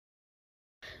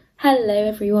Hello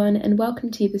everyone, and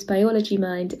welcome to this Biology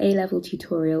Mind A-level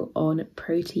tutorial on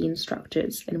protein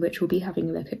structures, in which we'll be having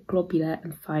a look at globular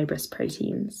and fibrous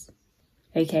proteins.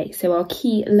 Okay, so our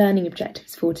key learning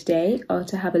objectives for today are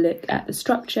to have a look at the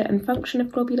structure and function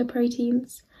of globular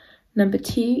proteins. Number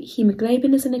 2,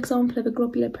 hemoglobin is an example of a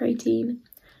globular protein.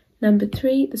 Number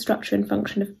 3, the structure and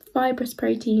function of fibrous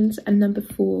proteins. And number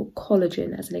 4,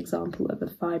 collagen as an example of a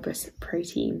fibrous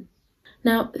protein.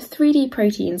 Now, 3D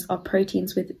proteins are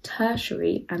proteins with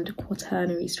tertiary and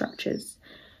quaternary structures.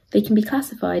 They can be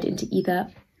classified into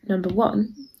either number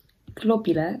 1,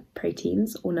 globular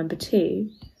proteins, or number 2,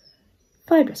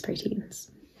 fibrous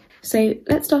proteins. So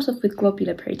let's start off with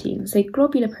globular proteins. So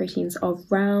globular proteins are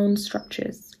round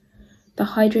structures. The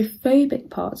hydrophobic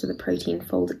parts of the protein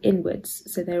fold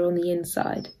inwards, so they're on the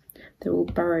inside. They're all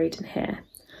burrowed in here.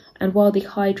 And while the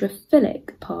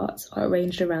hydrophilic parts are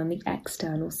arranged around the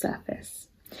external surface.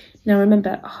 Now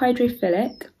remember,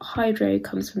 hydrophilic, hydro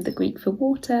comes from the Greek for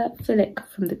water, philic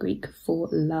from the Greek for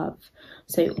love.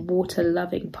 So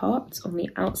water-loving parts on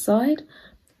the outside.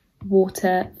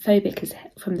 Water-phobic is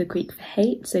from the Greek for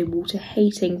hate, so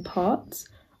water-hating parts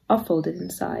are folded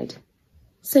inside.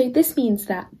 So this means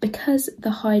that because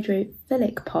the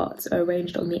hydrophilic parts are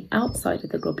arranged on the outside of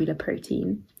the globular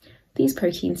protein, these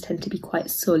proteins tend to be quite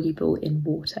soluble in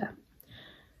water.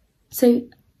 So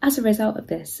as a result of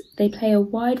this, they play a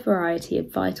wide variety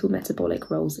of vital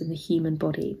metabolic roles in the human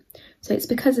body. So it's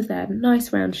because of their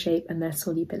nice round shape and their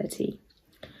solubility.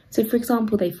 So for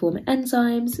example, they form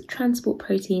enzymes, transport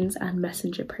proteins, and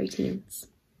messenger proteins.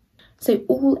 So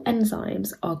all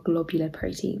enzymes are globular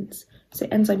proteins. So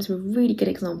enzymes are a really good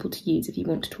example to use if you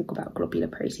want to talk about globular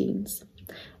proteins.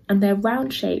 And their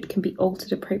round shape can be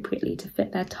altered appropriately to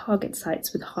fit their target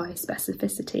sites with high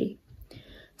specificity.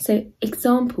 So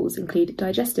examples include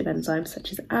digestive enzymes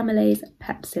such as amylase,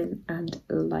 pepsin, and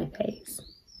lipase.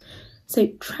 So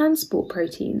transport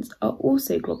proteins are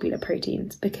also globular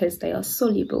proteins because they are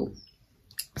soluble.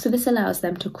 So this allows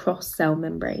them to cross cell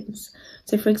membranes.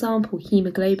 So for example,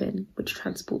 hemoglobin, which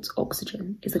transports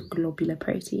oxygen, is a globular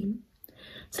protein.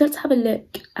 So let's have a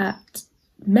look at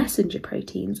messenger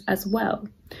proteins as well.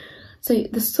 So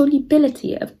the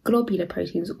solubility of globular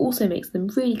proteins also makes them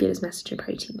really good as messenger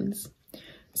proteins.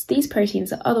 So these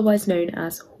proteins are otherwise known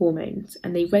as hormones,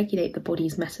 and they regulate the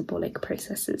body's metabolic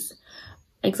processes.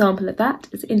 An example of that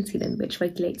is insulin, which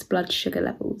regulates blood sugar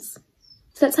levels.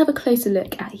 So let's have a closer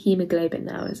look at hemoglobin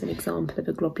now as an example of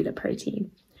a globular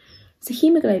protein. So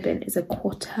hemoglobin is a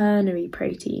quaternary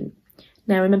protein.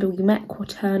 Now remember, we met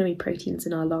quaternary proteins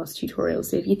in our last tutorial,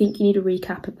 so if you think you need a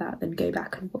recap of that, then go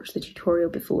back and watch the tutorial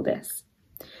before this.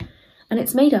 And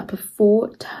it's made up of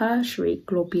 4 tertiary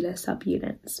globular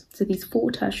subunits. So these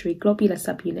 4 tertiary globular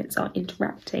subunits are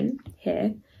interacting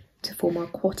here to form our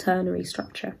quaternary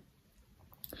structure.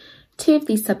 2 of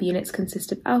these subunits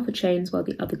consist of alpha chains, while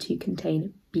the other 2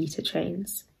 contain beta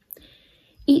chains.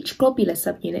 Each globular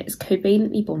subunit is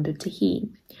covalently bonded to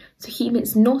heme. So heme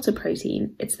is not a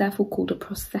protein, it's therefore called a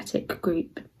prosthetic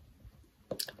group.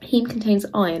 Heme contains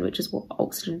iron, which is what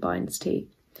oxygen binds to.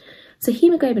 So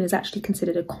hemoglobin is actually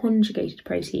considered a conjugated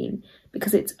protein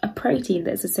because it's a protein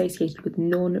that is associated with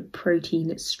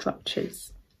non-protein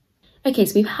structures. Okay,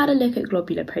 so we've had a look at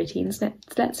globular proteins.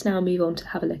 Let's now move on to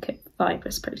have a look at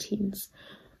fibrous proteins.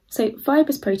 So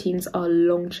fibrous proteins are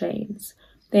long chains.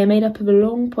 They are made up of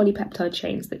long polypeptide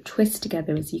chains that twist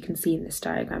together, as you can see in this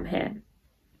diagram here.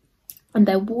 And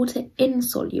they're water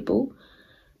insoluble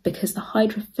because the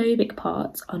hydrophobic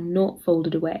parts are not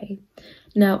folded away.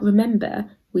 Now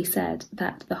remember, we said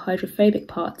that the hydrophobic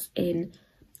parts in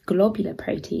globular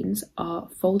proteins are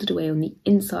folded away on the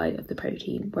inside of the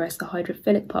protein, whereas the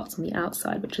hydrophilic parts on the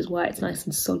outside, which is why it's nice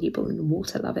and soluble and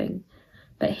water-loving.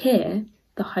 But here,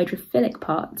 the hydrophilic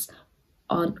parts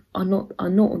are not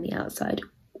on the outside.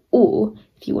 Or,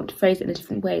 if you want to phrase it in a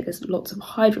different way, there's lots of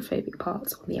hydrophobic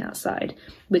parts on the outside,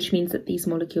 which means that these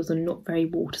molecules are not very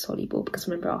water-soluble, because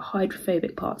remember, our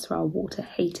hydrophobic parts are our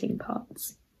water-hating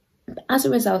parts. As a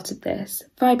result of this,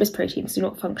 fibrous proteins do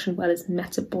not function well as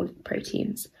metabolic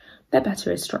proteins. They're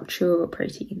better as structural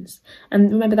proteins. And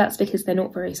remember, that's because they're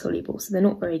not very soluble, so they're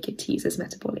not very good to use as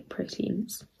metabolic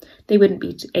proteins. They wouldn't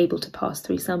be able to pass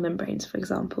through cell membranes, for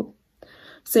example.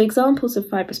 So examples of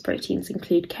fibrous proteins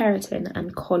include keratin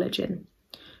and collagen.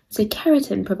 So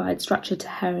keratin provides structure to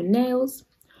hair and nails.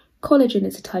 Collagen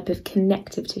is a type of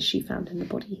connective tissue found in the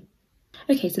body.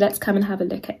 Okay, so let's come and have a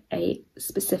look at a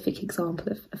specific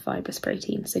example of a fibrous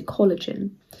protein. So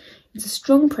collagen. It's a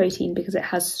strong protein because it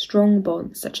has strong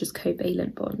bonds, such as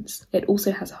covalent bonds. It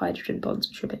also has hydrogen bonds,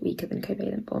 which are a bit weaker than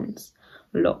covalent bonds,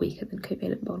 a lot weaker than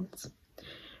covalent bonds.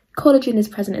 Collagen is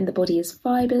present in the body as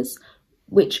fibres,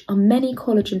 which are many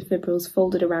collagen fibrils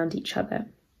folded around each other.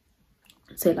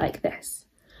 So like this.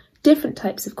 Different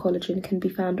types of collagen can be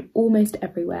found almost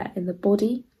everywhere in the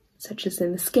body, such as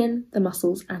in the skin, the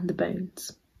muscles and the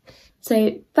bones.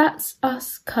 So that's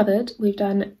us covered. We've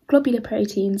done globular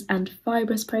proteins and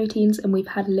fibrous proteins, and we've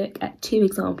had a look at 2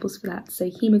 examples for that. So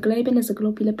hemoglobin is a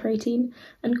globular protein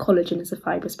and collagen is a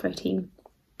fibrous protein.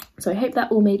 So I hope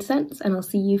that all made sense, and I'll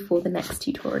see you for the next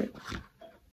tutorial.